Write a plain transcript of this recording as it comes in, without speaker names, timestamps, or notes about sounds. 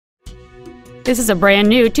This is a brand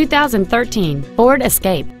new 2013 Ford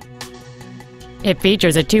Escape. It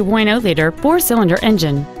features a 2.0-liter four-cylinder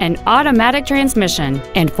engine, an automatic transmission,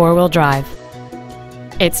 and four-wheel drive.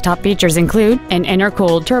 Its top features include an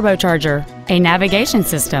intercooled turbocharger, a navigation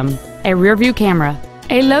system, a rear-view camera,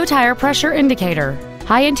 a low tire pressure indicator,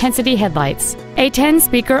 high-intensity headlights, a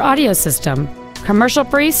 10-speaker audio system,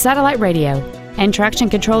 commercial-free satellite radio, and traction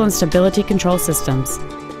control and stability control systems.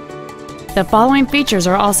 The following features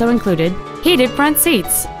are also included: heated front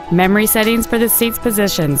seats, memory settings for the seat's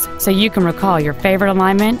positions so you can recall your favorite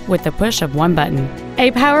alignment with the push of one button,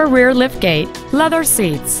 a power rear liftgate, leather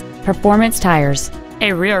seats, performance tires,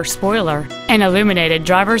 a rear spoiler, an illuminated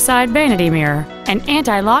driver's side vanity mirror, an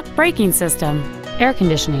anti-lock braking system, air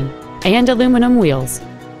conditioning, and aluminum wheels.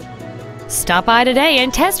 Stop by today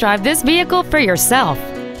and test drive this vehicle for yourself.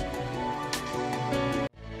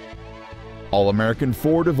 All-American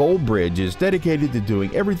Ford of Old Bridge is dedicated to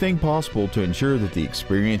doing everything possible to ensure that the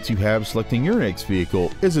experience you have selecting your next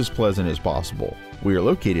vehicle is as pleasant as possible. We are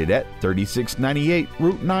located at 3698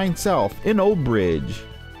 Route 9 South in Old Bridge.